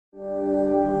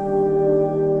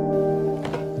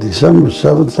December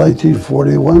 7th,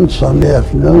 1941, Sunday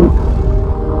afternoon.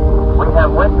 We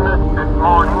have witnessed this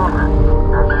morning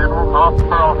the battle off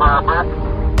Pearl Harbor.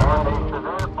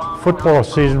 Football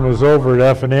season was over at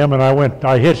F&M, and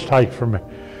I hitchhiked from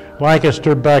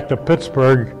Lancaster back to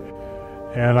Pittsburgh,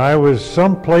 and I was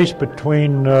someplace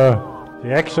between the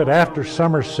exit after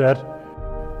Somerset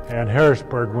and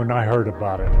Harrisburg when I heard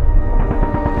about it.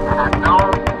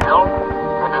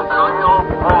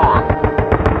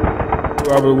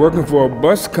 I was working for a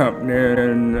bus company,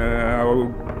 and I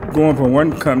was going from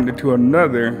one company to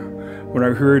another when I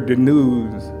heard the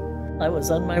news. I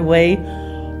was on my way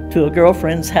to a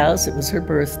girlfriend's house. It was her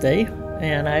birthday,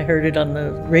 and I heard it on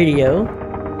the radio.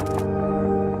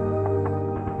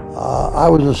 I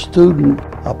was a student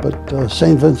up at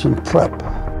St. Vincent Prep.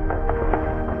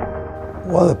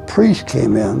 Well, the priest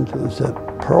came in and said,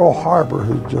 Pearl Harbor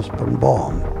has just been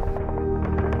bombed.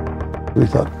 We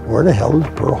thought, where the hell is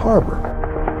Pearl Harbor?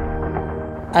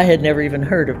 I had never even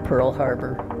heard of Pearl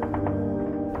Harbor.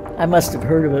 I must have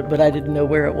heard of it, but I didn't know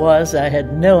where it was. I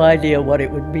had no idea what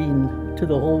it would mean to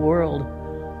the whole world.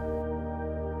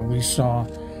 We saw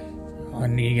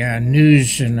on the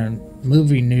news and the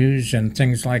movie news and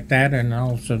things like that, and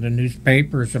also the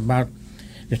newspapers about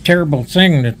the terrible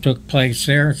thing that took place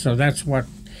there. So that's what,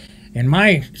 in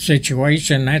my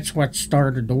situation, that's what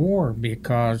started the war,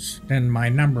 because then my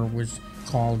number was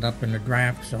called up in the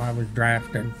draft, so I was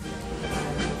drafted.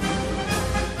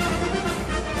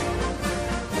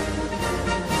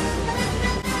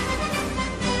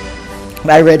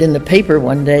 I read in the paper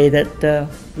one day that the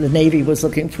Navy was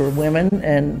looking for women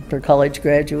and for college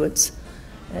graduates,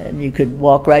 and you could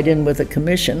walk right in with a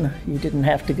commission. You didn't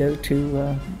have to go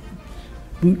to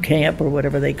boot camp or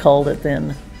whatever they called it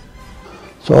then.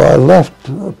 So I left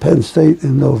Penn State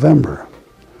in November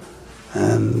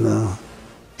and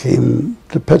came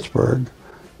to Pittsburgh,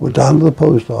 went down to the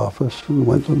post office and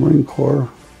went to the Marine Corps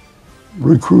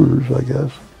recruiters, I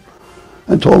guess,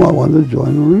 and told them I wanted to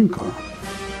join the Marine Corps.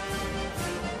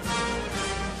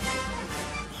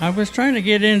 I was trying to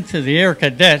get into the Air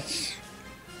Cadets,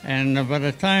 and by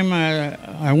the time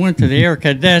I went to the Air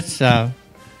Cadets,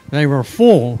 they were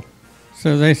full.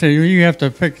 So they said, well, you have to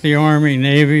pick the Army,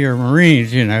 Navy, or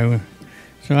Marines, you know.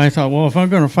 So I thought, well, if I'm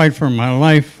going to fight for my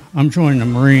life, I'm joining the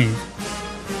Marines.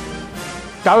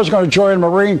 I was going to join the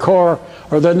Marine Corps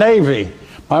or the Navy.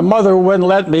 My mother wouldn't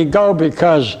let me go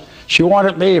because she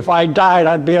wanted me, if I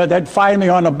died, they'd find me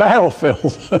on the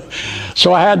battlefield.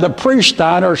 So I had the priest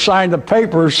down there sign the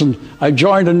papers, and I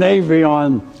joined the Navy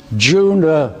on June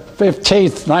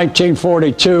 15th,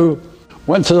 1942.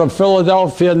 Went to the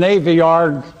Philadelphia Navy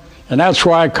Yard, and that's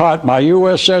where I caught my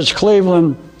USS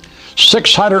Cleveland,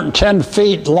 610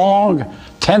 feet long,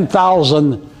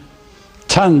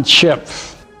 10,000-ton ship.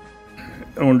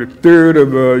 On the 3rd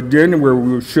of January,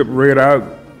 we were shipped right out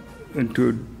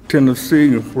into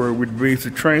Tennessee, where we'd base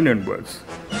the training was.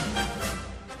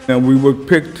 And we were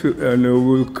picked to, and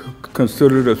we were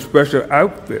considered a special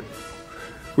outfit,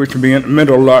 which meant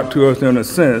a lot to us in a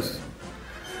sense,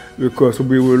 because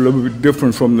we were a little bit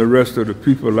different from the rest of the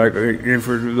people, like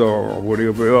infantry or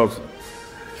whatever else.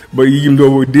 But even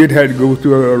though we did have to go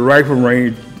through a rifle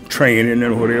range training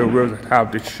and whatever else, how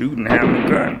to shoot and have a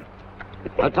gun.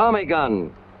 A Tommy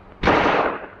gun.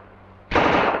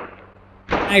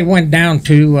 I went down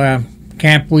to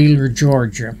Camp Wheeler,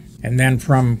 Georgia, and then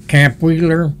from Camp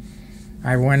Wheeler,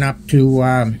 I went up to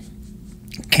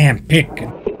Camp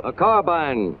Pitkin. A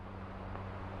carbine.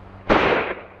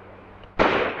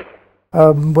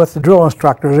 With the drill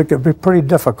instructors, it could be pretty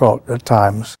difficult at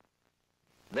times.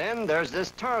 Then there's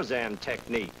this Tarzan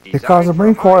technique. Because the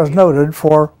Marine Corps is noted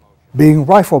for being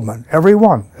riflemen.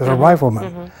 Everyone is a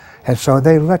rifleman. And so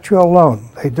they let you alone.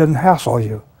 They didn't hassle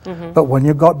you. But when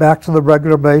you got back to the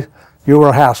regular base, you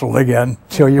were hassled again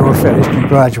till you were finished and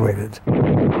graduated.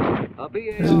 I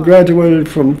graduated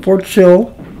from Fort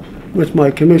Sill with my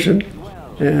commission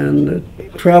and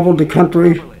traveled the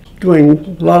country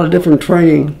doing a lot of different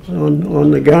training on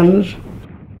the guns.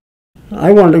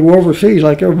 I wanted to go overseas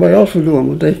like everybody else was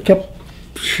doing, but they kept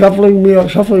shuffling me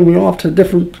off to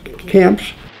different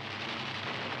camps.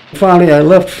 Finally, I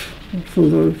left for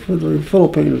the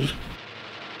Philippines.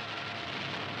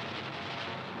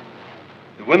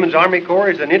 The Women's Army Corps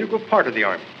is an integral part of the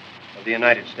Army of the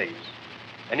United States,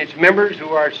 and its members who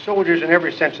are soldiers in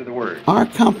every sense of the word. Our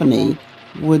company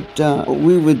would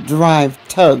drive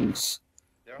tugs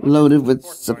loaded with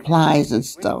supplies and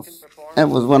stuff. That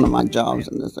was one of my jobs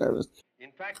in the service.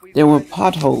 There were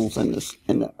potholes in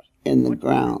the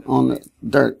ground, on the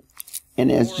dirt,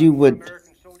 and as you would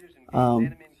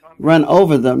run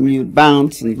over them, you'd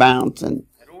bounce and bounce, and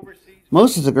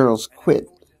most of the girls quit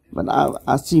but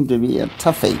I seem to be a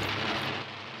toughie.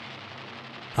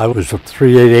 I was a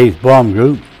 388th Bomb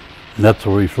Group, and that's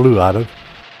where we flew out of.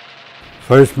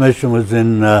 First mission was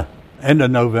in end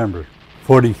of November,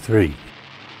 43.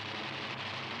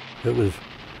 It was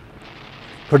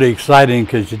pretty exciting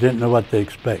because you didn't know what to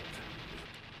expect.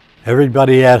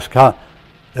 Everybody asked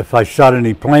if I shot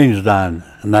any planes down,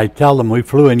 and I tell them we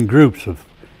flew in groups of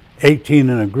 18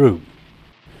 in a group.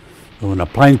 And when a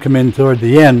plane came in toward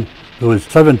the end, there was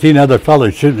 17 other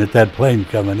fellows shooting at that plane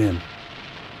coming in.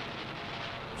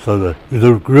 So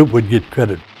the group would get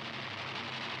credit.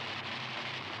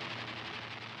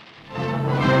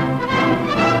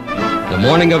 The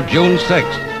morning of June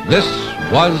 6th, this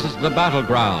was the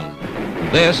battleground.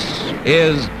 This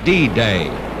is D-Day.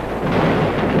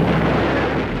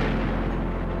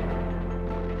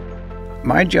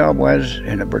 My job was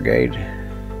in a brigade.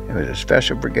 It was a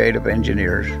special brigade of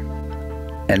engineers.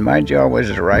 And my job was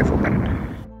as a rifleman.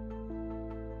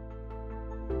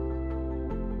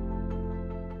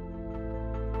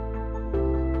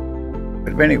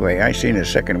 But anyway, I seen a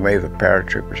second wave of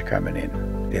paratroopers coming in.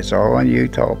 It's all on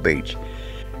Utah Beach.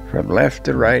 From left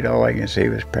to right, all I can see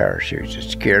was parachutes. It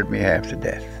scared me half to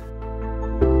death.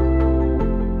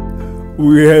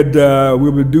 We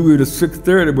were due at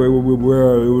 6:30, but it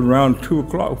was around 2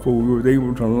 o'clock before we were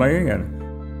able to land.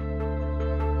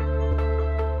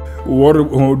 Water,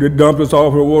 they dumped us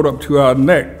off the water up to our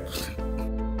necks.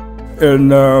 And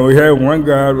we had one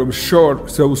guy that was short,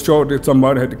 so short that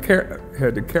somebody had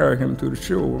to carry him to the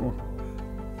shore.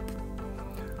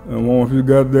 And once we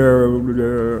got there,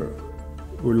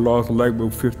 we lost like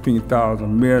about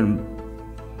 15,000 men.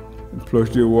 And plus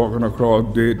they're walking across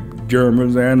dead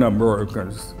Germans and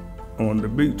Americans on the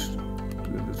beach.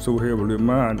 It's so heavily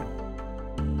mined.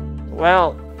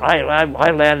 Well, I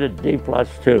landed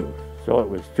D+2, so it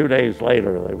was 2 days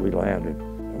later that we landed.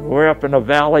 We're up in a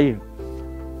valley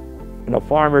in a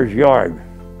farmer's yard.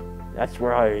 That's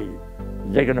where I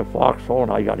was digging a foxhole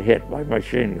and I got hit by a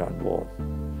machine gun bullet.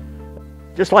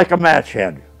 Just like a match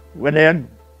head. Went in,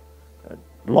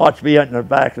 launched me in the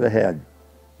back of the head.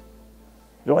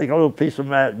 Like a little piece of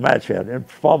match head. And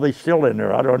it's probably still in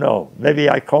there, I don't know. Maybe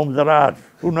I combed it out,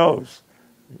 who knows,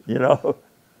 you know?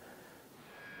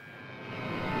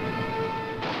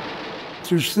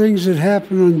 There's things that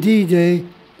happen on D-Day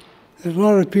that a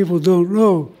lot of people don't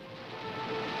know.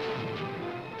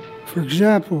 For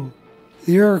example,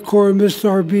 the Air Corps missed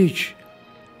our beach.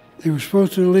 They were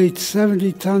supposed to lay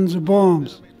 70 tons of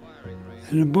bombs.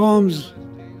 And the bombs,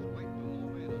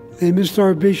 they missed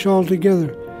our beach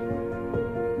altogether.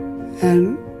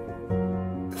 And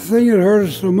the thing that hurt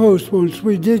us the most, once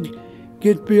we did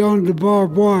get beyond the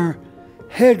barbed wire,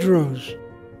 hedgerows,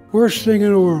 worst thing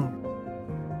in the world.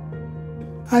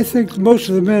 I think most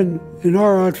of the men in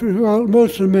our outfit, well,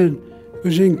 most of the men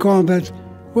was in combat,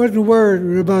 wasn't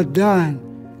worried about dying.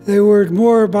 They worried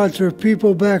more about their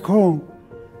people back home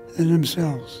than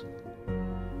themselves.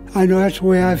 I know that's the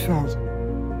way I felt.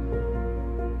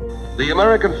 The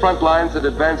American front lines had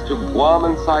advanced to Guam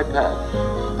and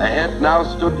Saipan. Ahead now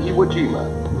stood Iwo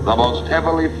Jima, the most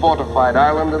heavily fortified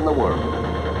island in the world.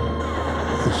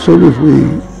 As soon as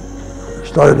we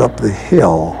started up the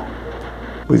hill,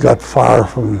 we got fire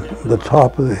from the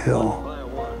top of the hill,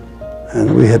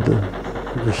 and we had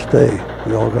to stay.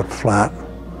 We all got flat.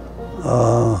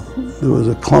 There was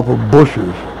a clump of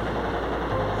bushes,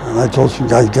 and I told some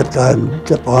guys, get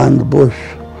behind the bush.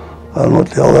 I don't know what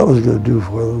the hell that was going to do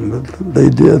for them, but they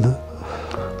did.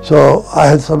 So I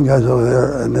had some guys over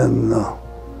there, and then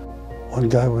one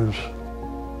guy was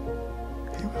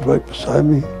right beside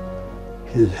me.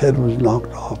 His head was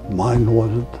knocked off, mine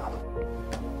wasn't.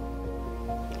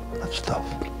 That's tough.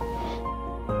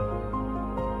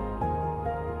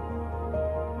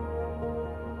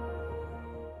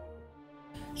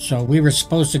 So we were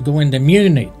supposed to go into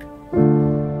Munich.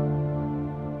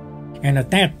 And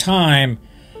at that time,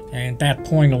 and at that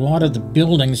point, a lot of the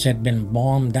buildings had been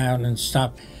bombed out and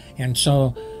stuff. And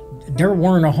so there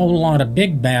weren't a whole lot of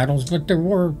big battles, but there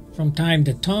were from time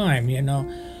to time, you know.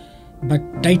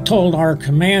 But they told our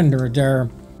commander there,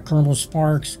 Colonel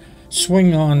Sparks,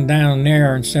 swing on down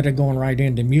there instead of going right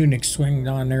into Munich, swing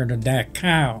on there to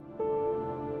Dachau.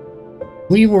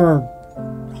 We were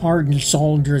hardened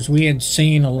soldiers. We had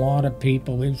seen a lot of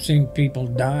people. We've seen people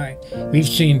die. We've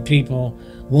seen people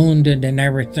wounded and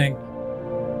everything.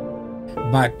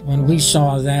 But when we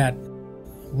saw that,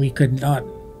 we could not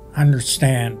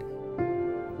understand.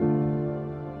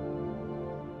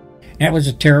 That was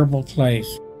a terrible place.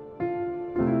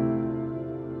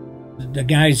 The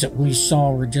guys that we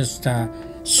saw were just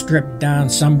stripped down.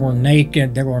 Some were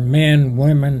naked. There were men,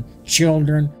 women,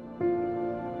 children.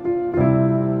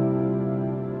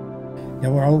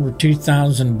 There were over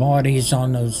 2,000 bodies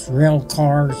on those rail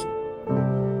cars.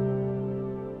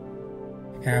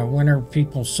 Whenever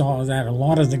people saw that, a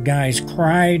lot of the guys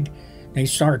cried. They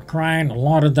started crying. A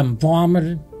lot of them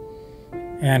vomited.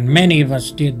 And many of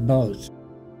us did both.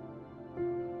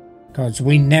 Because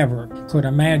we never could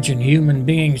imagine human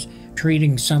beings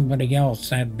treating somebody else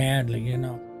that badly, you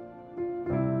know.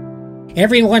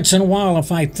 Every once in a while,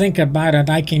 if I think about it,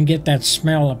 I can get that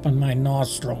smell up in my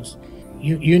nostrils.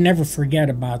 You never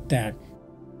forget about that.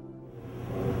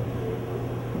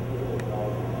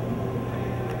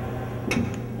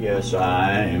 Yes,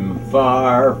 I'm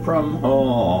far from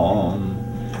home,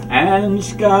 and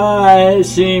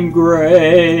skies seem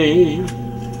gray.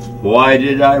 Why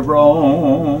did I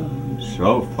roam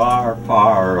so far,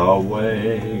 far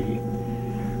away?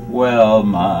 Well,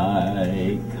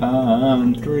 my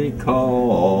country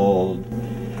called,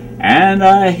 and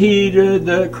I heeded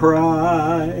the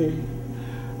cry.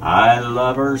 I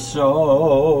love her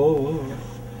so,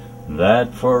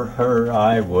 that for her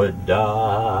I would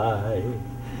die.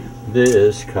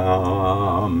 This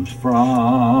comes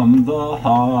from the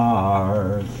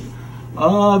heart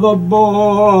of a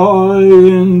boy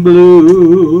in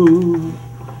blue,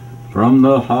 from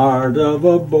the heart of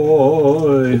a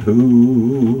boy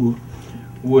who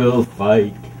will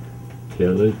fight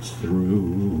till it's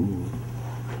through.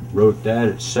 Wrote that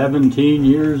at 17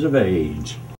 years of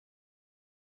age.